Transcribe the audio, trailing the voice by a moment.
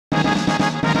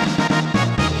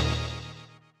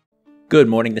Good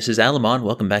morning, this is Alamon.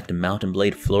 Welcome back to Mount and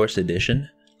Blade Floris Edition.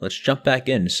 Let's jump back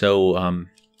in. So,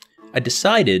 I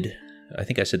decided, I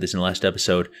think I said this in the last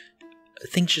episode,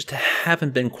 things just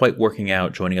haven't been quite working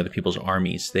out joining other people's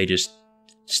armies. They just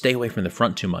stay away from the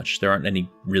front too much. There aren't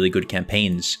any really good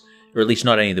campaigns, or at least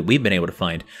not any that we've been able to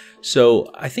find.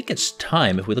 So, I think it's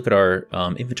time, if we look at our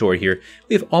inventory here,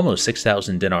 we have almost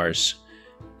 6,000 dinars.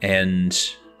 And...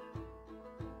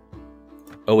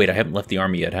 oh wait, I haven't left the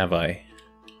army yet, have I?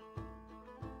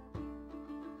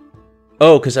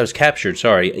 Oh, because I was captured,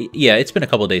 sorry. Yeah, it's been a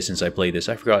couple of days since I played this,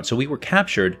 I forgot. So we were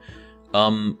captured.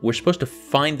 We're supposed to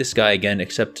find this guy again,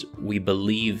 except we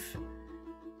believe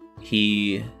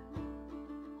he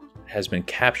has been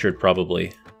captured,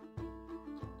 probably.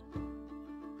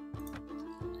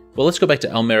 Well, let's go back to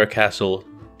Elmera Castle,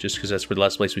 just because that's where the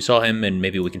last place we saw him, and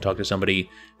maybe we can talk to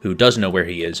somebody who does know where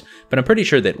he is. But I'm pretty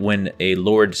sure that when a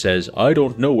lord says, I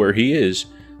don't know where he is,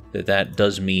 that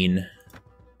does mean...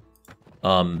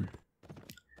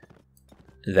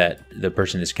 that the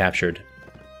person is captured.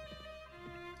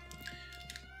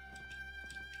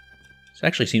 This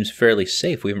actually seems fairly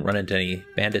safe. We haven't run into any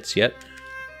bandits yet.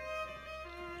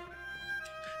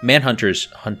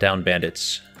 Manhunters hunt down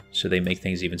bandits, so they make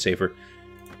things even safer.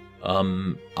 I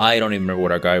don't even remember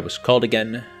what our guy was called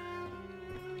again.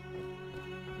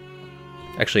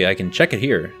 Actually, I can check it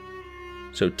here.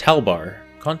 So, Talbar.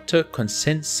 Conte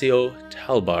Consensio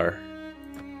Talbar.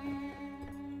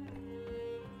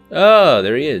 Oh,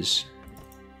 there he is.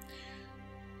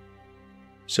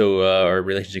 So, our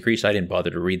relations increased. I didn't bother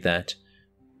to read that.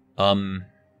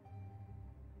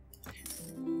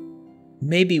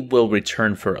 Maybe we'll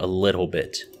return for a little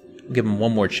bit. We'll give him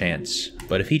one more chance.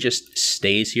 But if he just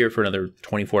stays here for another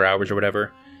 24 hours or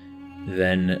whatever,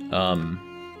 then,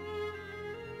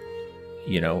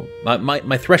 you know,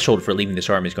 my threshold for leaving this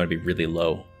army is going to be really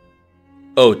low.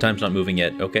 Oh, time's not moving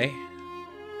yet. Okay.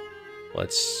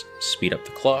 Let's speed up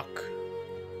the clock.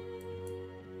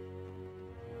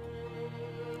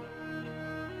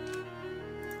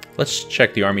 Let's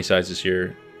check the army sizes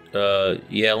here.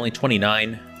 Yeah, only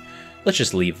 29. Let's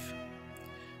just leave.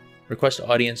 Request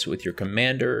audience with your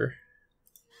commander.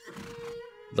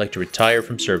 I'd like to retire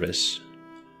from service.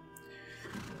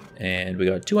 And we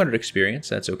got 200 experience,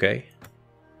 that's okay.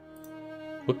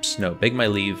 Whoops, no, beg my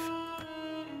leave.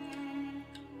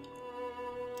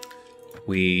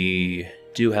 We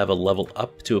do have a level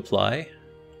up to apply.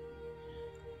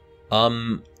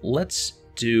 Let's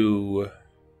do...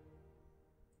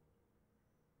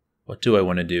 what do I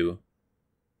want to do?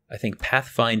 I think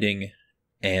pathfinding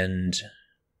and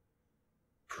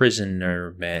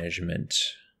prisoner management.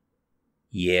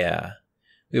 Yeah.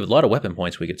 We have a lot of weapon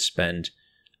points we could spend.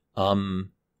 So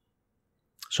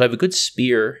I have a good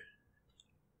spear.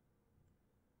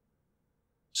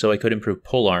 So I could improve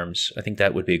pole arms. I think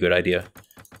that would be a good idea.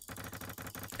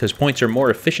 Because points are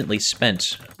more efficiently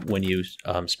spent when you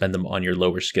spend them on your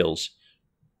lower skills.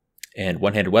 And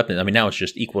one-handed weapons, I mean, now it's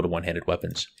just equal to one-handed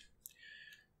weapons.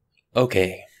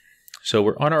 Okay, so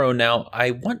we're on our own now.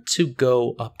 I want to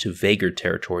go up to Vagrant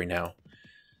territory now.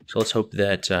 So let's hope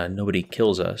that nobody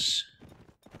kills us.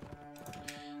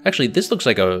 Actually, this looks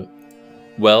like a...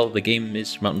 well, the game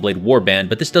is Mount and Blade Warband,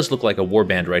 but this does look like a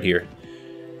Warband right here.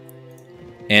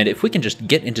 And if we can just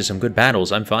get into some good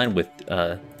battles, I'm fine with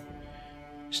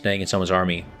staying in someone's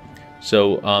army.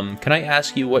 So, can I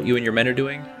ask you what you and your men are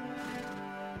doing?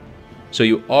 So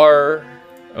you are...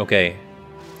 okay.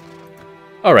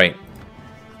 Alright.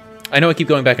 I know I keep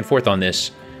going back and forth on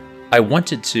this. I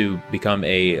wanted to become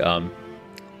a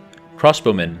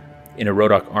crossbowman in a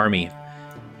Rodok army.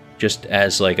 Just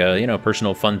as like a, you know,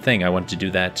 personal fun thing. I wanted to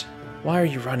do that. Why are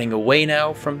you running away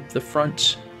now from the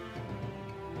front?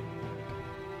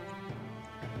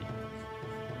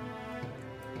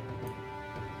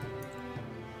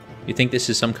 You think this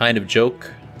is some kind of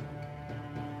joke?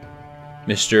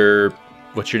 Mr...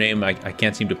 what's your name? I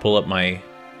can't seem to pull up my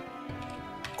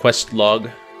quest log.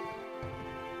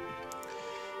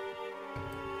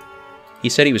 He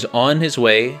said he was on his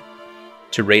way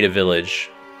to raid a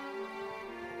village.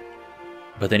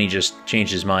 But then he just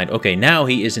changed his mind. Okay, now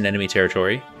he is in enemy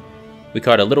territory. We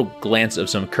caught a little glance of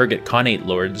some Kurgat Khanate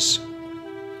lords.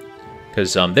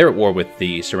 Because they're at war with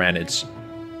the Saranids.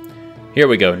 Here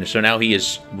we go. So now he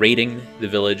is raiding the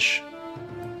village.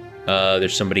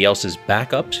 There's somebody else's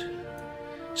backup.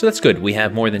 So that's good. We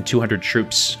have more than 200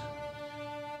 troops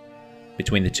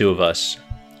between the two of us.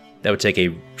 That would take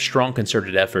a strong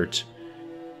concerted effort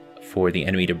for the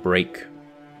enemy to break.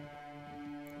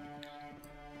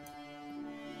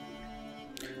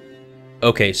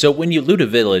 Okay, so when you loot a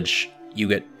village, you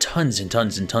get tons and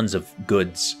tons and tons of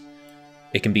goods.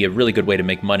 it can be a really good way to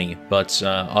make money, but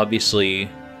obviously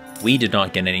we did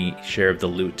not get any share of the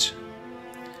loot.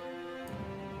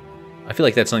 I feel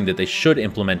like that's something that they should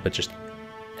implement, but just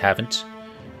haven't.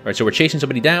 Alright, so we're chasing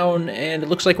somebody down, and it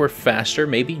looks like we're faster,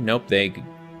 maybe? Nope, the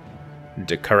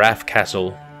Caraf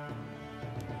Castle.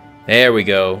 There we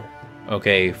go.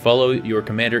 Okay, follow your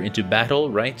commander into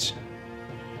battle, right?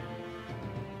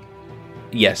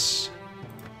 Yes.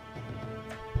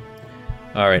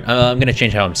 Alright, I'm gonna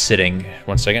change how I'm sitting.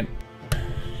 1 second.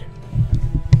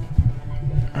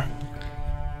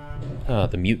 Oh,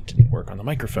 the mute didn't work on the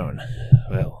microphone.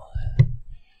 Well.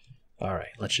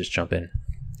 Alright, let's just jump in.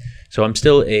 So I'm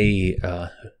still a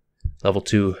level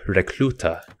 2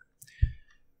 recluta,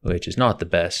 which is not the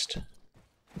best.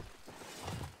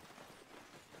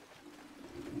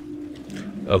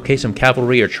 Okay, some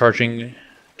cavalry are charging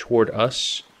toward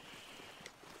us.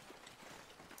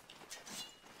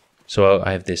 So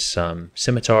I have this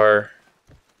scimitar.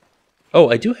 Oh,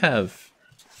 I do have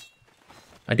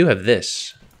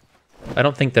this. I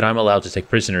don't think that I'm allowed to take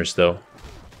prisoners, though.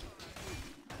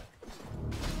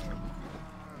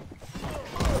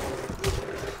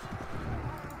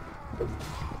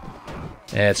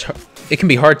 It can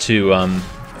be hard to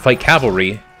fight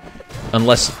cavalry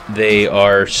unless they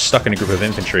are stuck in a group of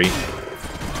infantry.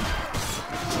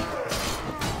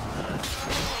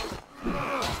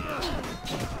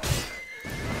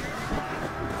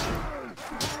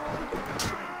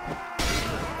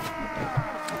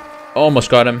 Almost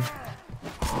got him.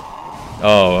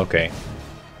 Oh, okay.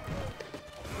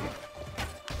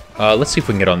 Let's see if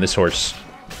we can get on this horse.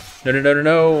 No, no, no, no,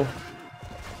 no.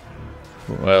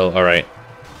 Well, alright.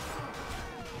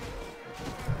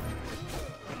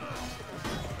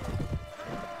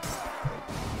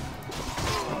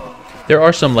 There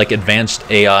are some, like, advanced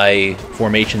AI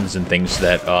formations and things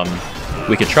that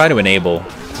we could try to enable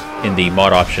in the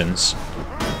mod options.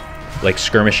 Like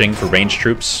skirmishing for ranged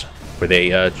troops, where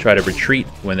they try to retreat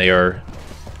when they are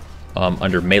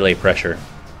under melee pressure.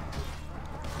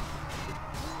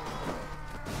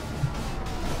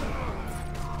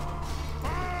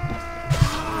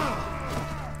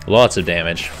 Lots of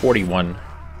damage. 41.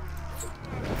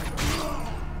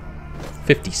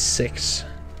 56.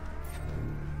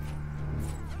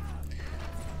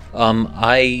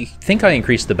 I think I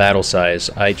increased the battle size.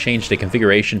 I changed the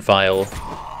configuration file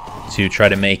to try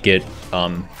to make it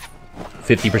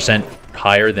 50%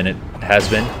 higher than it has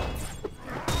been.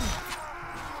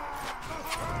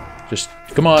 Just,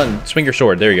 come on, swing your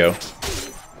sword. There you go.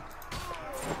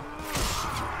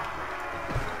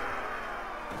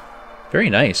 Very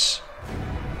nice.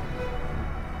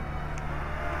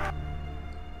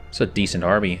 It's a decent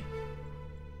army.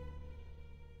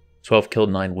 12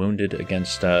 killed, 9 wounded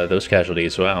against those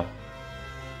casualties. Wow.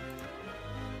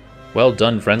 Well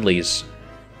done, friendlies.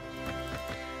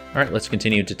 Alright, let's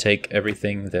continue to take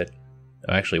everything that...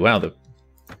 Oh, actually, wow,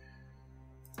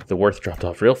 the worth dropped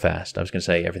off real fast. I was going to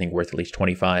say everything worth at least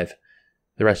 25.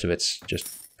 The rest of it's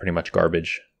just pretty much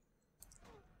garbage.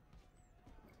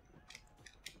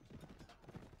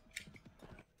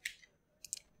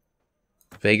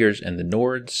 Vagars and the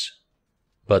Nords.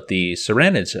 But the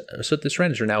Saranids... So the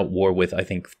Saranids are now at war with, I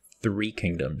think, 3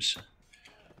 kingdoms.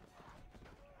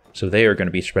 So they are going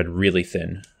to be spread really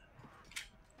thin.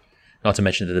 Not to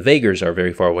mention that the Vagars are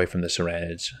very far away from the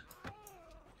Saranids.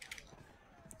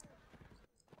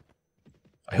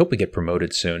 I hope we get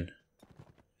promoted soon.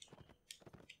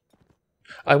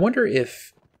 I wonder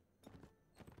if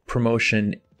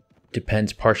promotion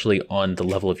depends partially on the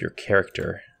level of your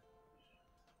character.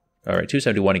 Alright,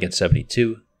 271 against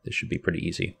 72. This should be pretty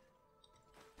easy.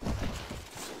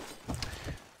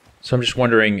 So I'm just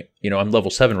wondering, you know, I'm level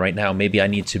 7 right now. Maybe I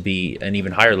need to be an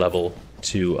even higher level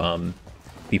to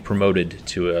be promoted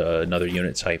to another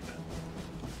unit type.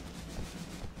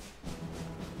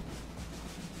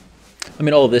 I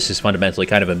mean, all of this is fundamentally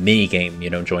kind of a mini-game, you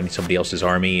know, joining somebody else's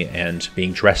army and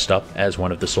being dressed up as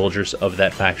one of the soldiers of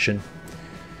that faction.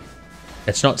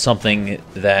 It's not something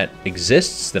that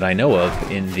exists that I know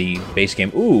of in the base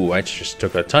game. Ooh, I just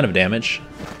took a ton of damage.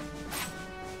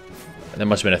 That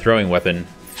must have been a throwing weapon.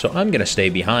 So I'm going to stay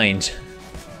behind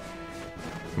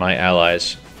my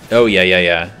allies. Oh,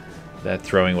 yeah. That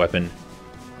throwing weapon.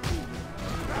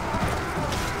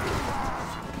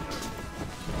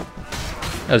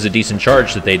 That was a decent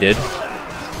charge that they did.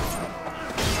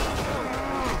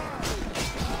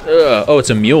 Oh,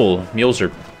 it's a mule. Mules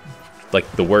are like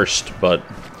the worst, but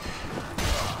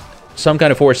some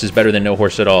kind of horse is better than no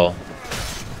horse at all.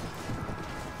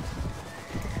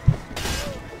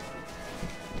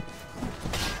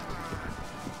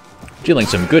 Dealing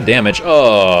some good damage.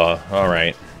 Oh,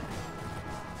 alright.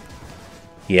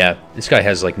 Yeah, this guy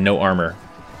has, like, no armor.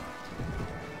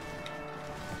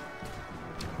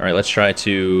 Alright, let's try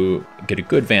to get a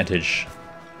good vantage.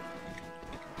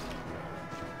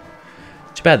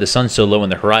 Too bad the sun's so low on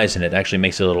the horizon, it actually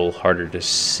makes it a little harder to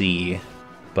see.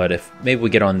 But if maybe we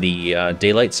get on the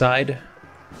daylight side...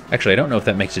 Actually, I don't know if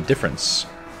that makes a difference.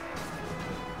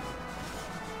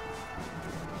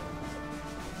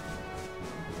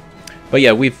 But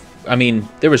yeah, I mean,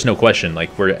 there was no question,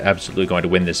 like, we're absolutely going to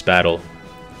win this battle.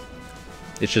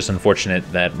 It's just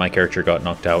unfortunate that my character got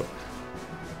knocked out.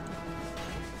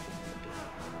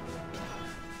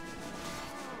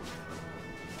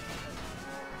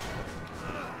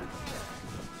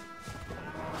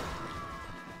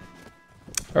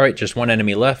 Alright, just one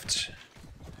enemy left.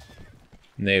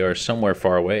 They are somewhere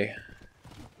far away.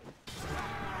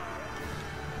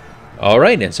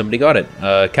 Alright, and somebody got it.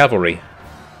 Cavalry.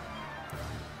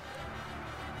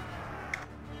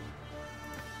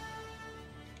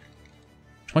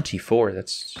 $24,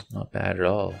 that's not bad at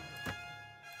all.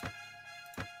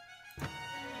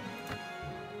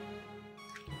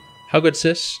 How good's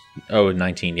this? Oh,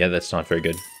 19. Yeah, that's not very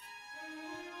good.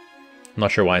 I'm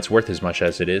not sure why it's worth as much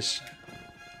as it is.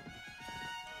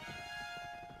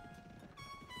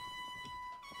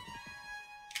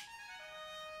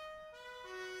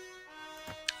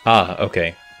 Ah,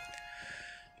 okay.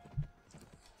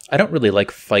 I don't really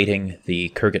like fighting the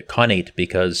Kurgat Khanate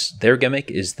because their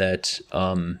gimmick is that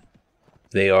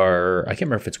they are... I can't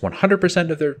remember if it's 100%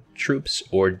 of their troops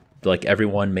or like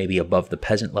everyone maybe above the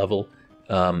peasant level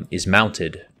is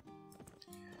mounted.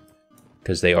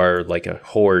 Because they are like a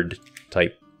horde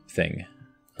type thing.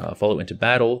 Follow into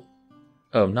battle.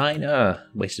 Oh, 9?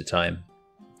 Wasted time.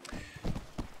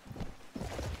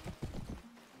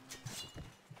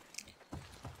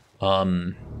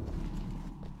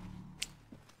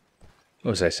 What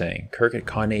was I saying? Kurgat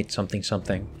Khanate something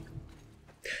something.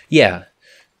 Yeah.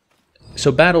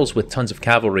 So battles with tons of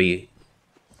cavalry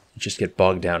just get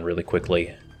bogged down really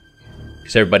quickly.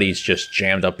 Because everybody's just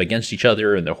jammed up against each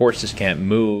other and the horses can't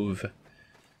move.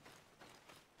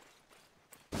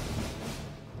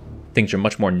 Things are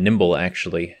much more nimble,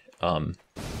 actually, when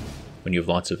you have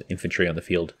lots of infantry on the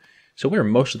field. So we're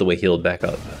most of the way healed back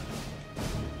up.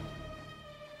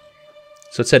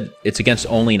 So it said it's against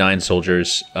only 9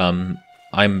 soldiers.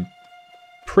 I'm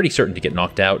pretty certain to get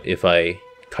knocked out if I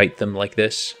kite them like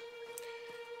this.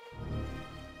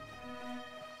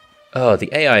 Oh, the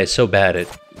AI is so bad at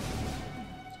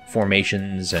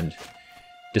formations and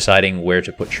deciding where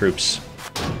to put troops.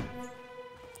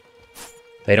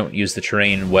 They don't use the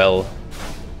terrain well.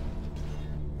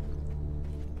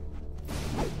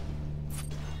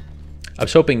 I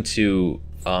was hoping to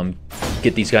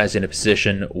get these guys in a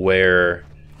position where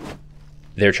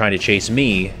they're trying to chase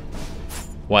me,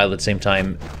 while at the same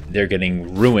time they're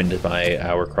getting ruined by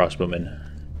our crossbowmen.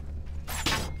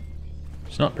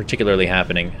 It's not particularly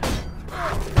happening.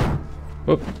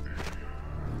 Whoop.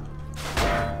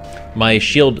 My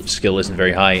shield skill isn't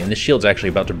very high, and this shield's actually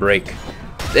about to break.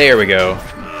 There we go.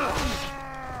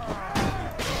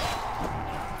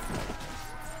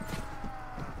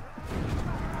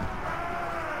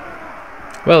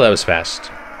 Well, that was fast.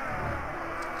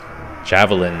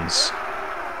 Javelins.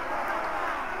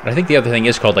 I think the other thing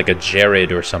is called like a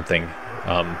Jared or something.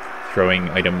 Throwing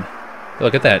item.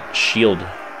 Look at that shield.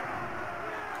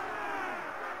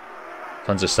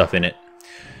 Tons of stuff in it.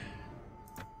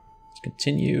 Let's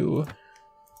continue.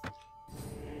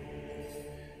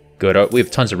 Good. We have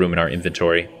tons of room in our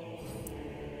inventory.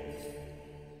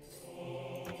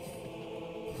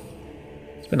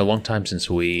 It's been a long time since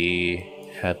we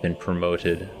have been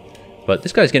promoted. But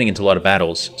this guy's getting into a lot of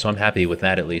battles, so I'm happy with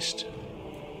that at least.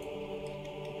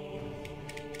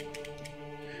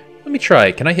 Let me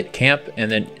try. Can I hit camp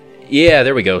and then... Yeah,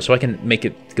 there we go. So I can make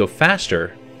it go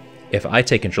faster if I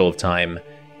take control of time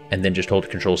and then just hold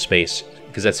control space.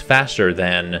 Because that's faster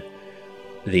than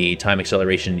the time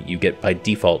acceleration you get by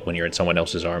default when you're in someone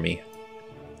else's army.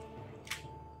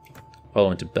 Follow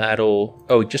into battle.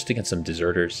 Oh, just against some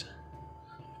deserters.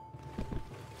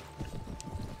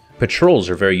 Patrols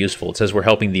are very useful. It says we're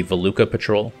helping the Valuka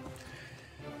patrol.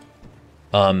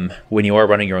 When you are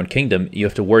running your own kingdom, you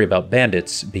have to worry about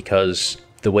bandits because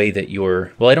the way that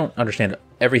your... Well, I don't understand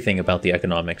everything about the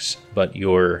economics, but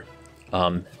your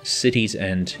cities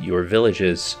and your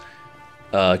villages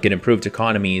get improved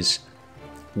economies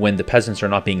when the peasants are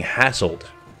not being hassled.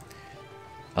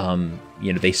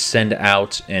 You know, they send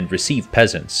out and receive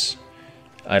peasants.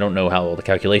 I don't know how all the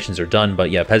calculations are done,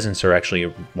 but yeah, peasants are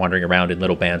actually wandering around in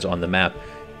little bands on the map.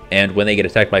 And when they get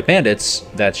attacked by bandits,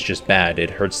 that's just bad.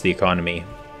 It hurts the economy.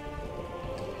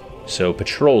 So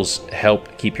patrols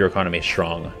help keep your economy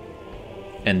strong.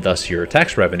 and thus your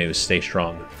tax revenues stay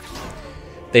strong.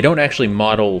 They don't actually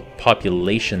model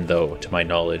population, though, to my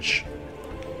knowledge.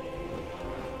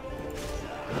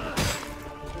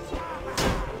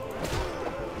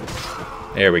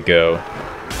 There we go.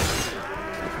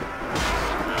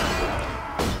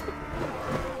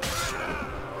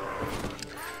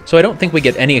 So I don't think we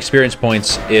get any experience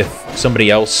points if somebody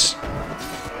else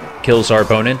kills our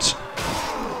opponent.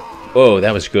 Oh,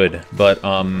 that was good. But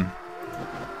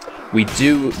we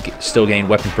do still gain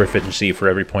weapon proficiency for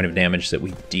every point of damage that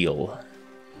we deal.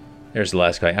 There's the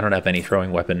last guy. I don't have any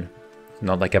throwing weapon.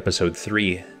 Not like episode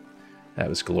 3. That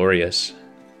was glorious.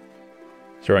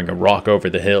 Throwing a rock over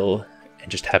the hill and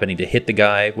just happening to hit the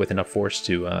guy with enough force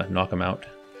to knock him out.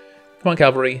 Come on,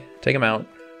 cavalry. Take him out.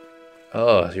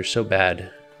 Oh, you're so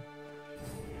bad.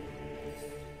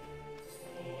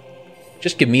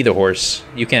 Just give me the horse.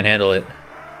 You can't handle it.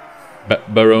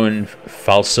 Baron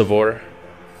Falsavor.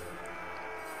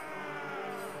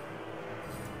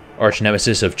 Arch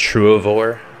nemesis of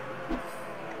Truivor.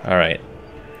 Alright.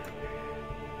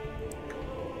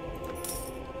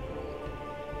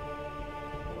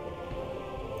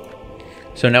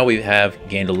 So now we have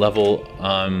gained a level.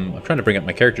 I'm trying to bring up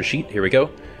my character sheet. Here we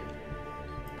go.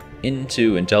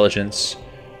 Into intelligence.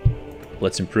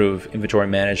 Let's improve inventory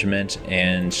management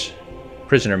and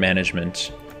prisoner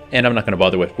management. And I'm not going to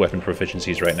bother with weapon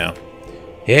proficiencies right now.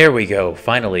 Here we go,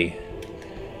 finally.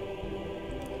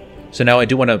 So now I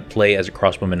do want to play as a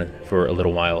crossbowman for a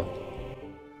little while.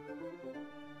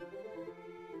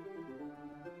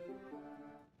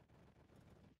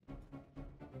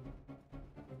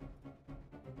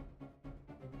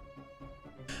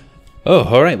 Oh,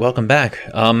 alright, welcome back.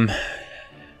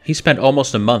 He spent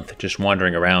almost a month just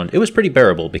wandering around. It was pretty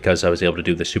bearable because I was able to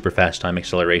do the super fast time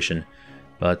acceleration.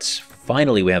 But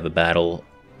finally we have a battle.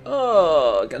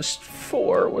 Oh, against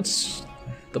 4. What's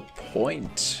the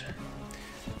point?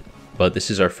 But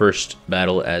this is our first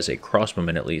battle as a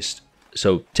crossbowman, at least.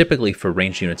 So typically for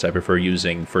ranged units, I prefer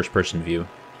using first-person view.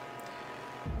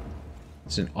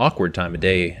 It's an awkward time of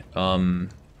day. I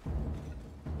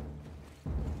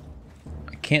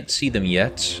can't see them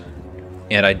yet,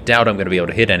 and I doubt I'm going to be able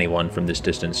to hit anyone from this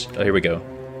distance. Oh, here we go.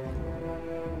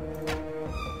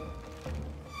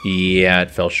 Yeah,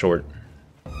 it fell short.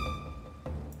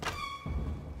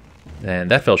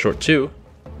 And that fell short too.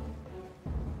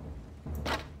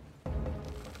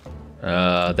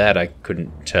 That I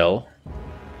couldn't tell.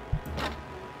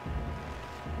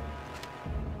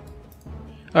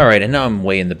 Alright, and now I'm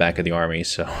way in the back of the army,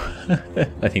 so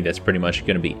I think that's pretty much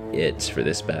going to be it for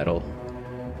this battle.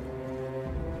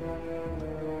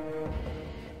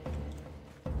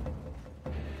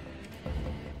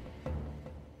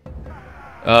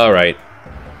 Alright.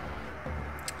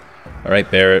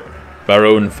 Alright,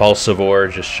 Baron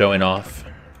Falsavor just showing off.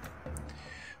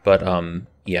 But,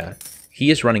 yeah. He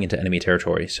is running into enemy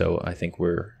territory, so I think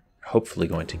we're hopefully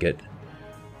going to get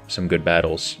some good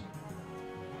battles.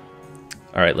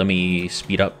 Alright, let me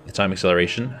speed up the time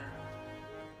acceleration.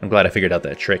 I'm glad I figured out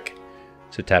that trick.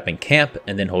 So tapping camp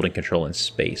and then holding control in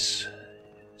space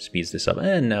speeds this up.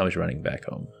 And now he's running back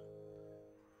home.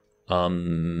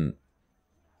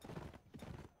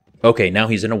 Okay, now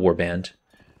he's in a warband.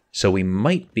 So we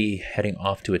might be heading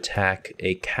off to attack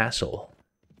a castle.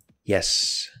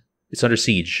 Yes. It's under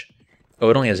siege. Oh,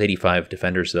 it only has 85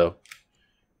 defenders, though.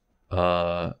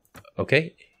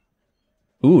 Okay.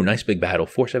 Ooh, nice big battle.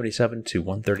 477 to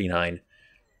 139.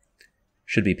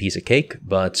 Should be a piece of cake,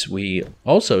 but we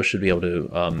also should be able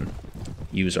to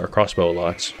use our crossbow a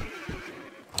lot.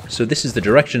 So this is the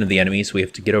direction of the enemies. We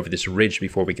have to get over this ridge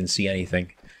before we can see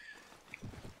anything.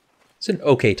 It's an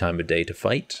okay time of day to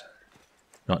fight.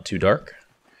 Not too dark.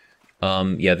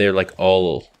 Yeah, they're like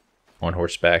all on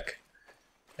horseback,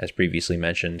 as previously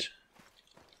mentioned.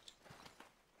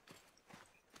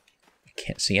 I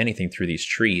can't see anything through these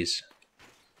trees.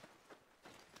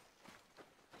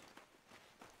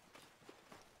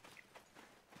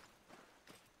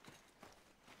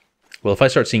 Well, if I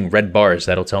start seeing red bars,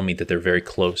 that'll tell me that they're very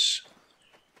close.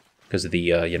 Because of the,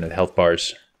 you know, the health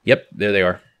bars. Yep, there they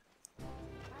are.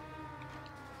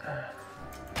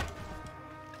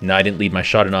 No, I didn't lead my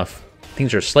shot enough.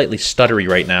 Things are slightly stuttery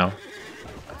right now.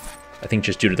 I think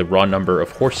just due to the raw number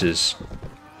of horses.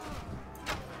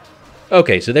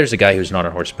 Okay, so there's a guy who's not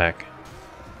on horseback.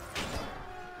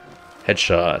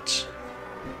 Headshot.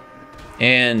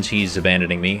 And he's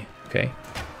abandoning me. Okay.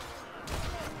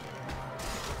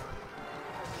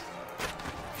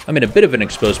 I'm in a bit of an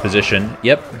exposed position.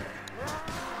 Yep.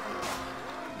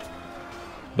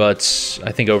 But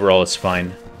I think overall it's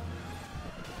fine.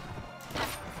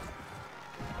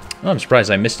 Oh, I'm surprised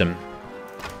I missed him.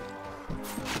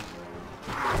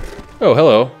 Oh,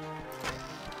 hello.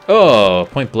 Oh,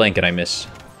 point blank and I miss.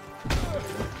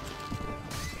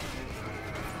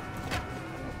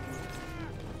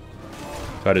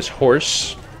 Got his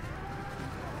horse.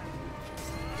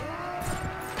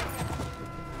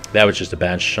 That was just a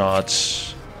bad shot.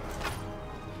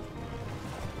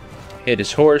 Hit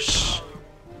his horse.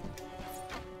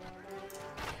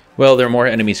 Well, there are more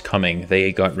enemies coming.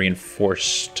 They got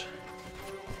reinforced.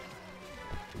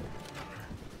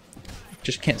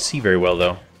 Just can't see very well,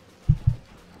 though.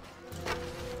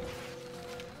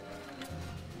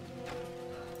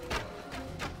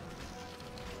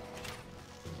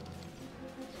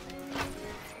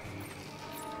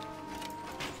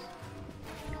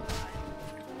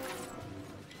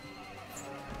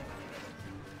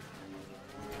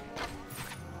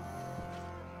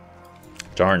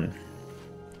 Darn.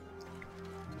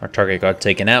 Our target got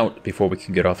taken out before we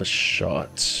could get off a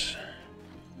shot.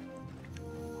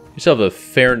 We still have a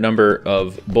fair number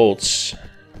of bolts,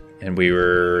 and we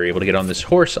were able to get on this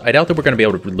horse. I doubt that we're going to be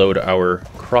able to reload our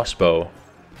crossbow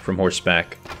from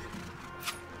horseback.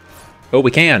 Oh, we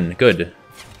can! Good.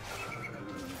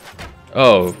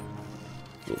 Oh.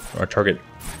 Our target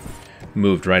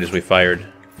moved right as we fired.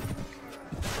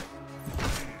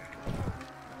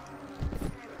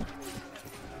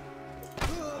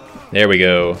 There we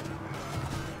go.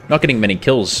 Not getting many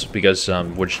kills because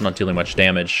we're just not dealing much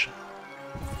damage.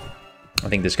 I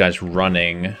think this guy's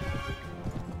running.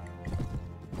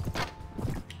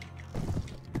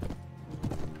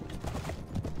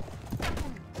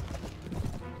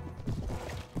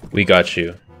 We got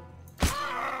you.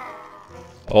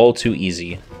 All too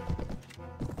easy.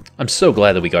 I'm so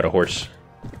glad that we got a horse.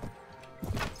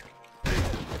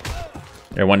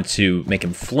 I wanted to make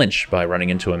him flinch by running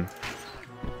into him.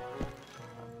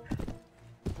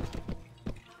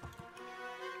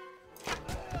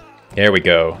 There we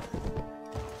go.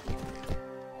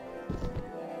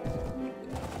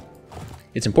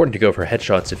 It's important to go for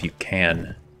headshots if you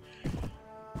can.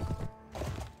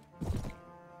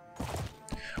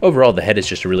 Overall, the head is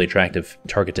just a really attractive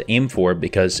target to aim for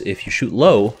because if you shoot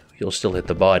low, you'll still hit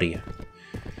the body.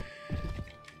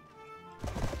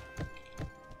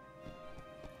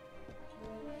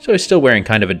 So he's still wearing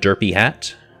kind of a derpy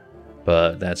hat,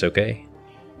 but that's okay.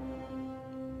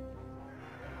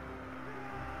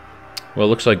 Well, it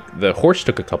looks like the horse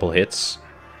took a couple hits.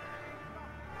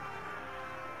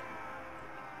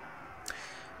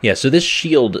 Yeah, so this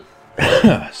shield,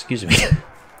 excuse me,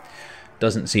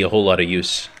 doesn't see a whole lot of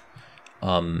use.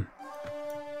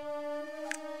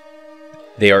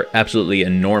 They are absolutely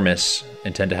enormous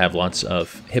and tend to have lots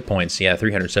of hit points. Yeah,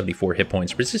 374 hit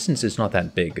points. Resistance is not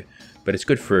that big, but it's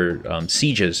good for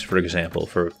sieges, for example,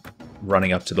 for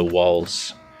running up to the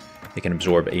walls. They can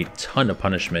absorb a ton of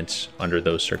punishment under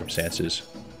those circumstances.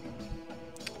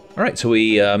 Alright, so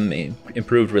we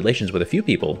improved relations with a few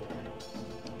people.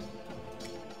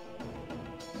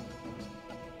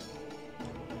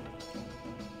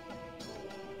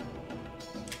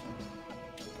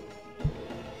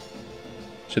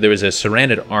 So there was a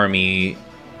surrounded army.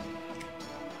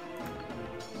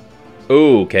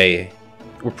 Okay,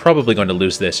 we're probably going to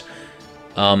lose this.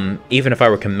 Even if I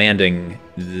were commanding,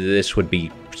 this would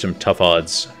be some tough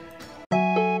odds.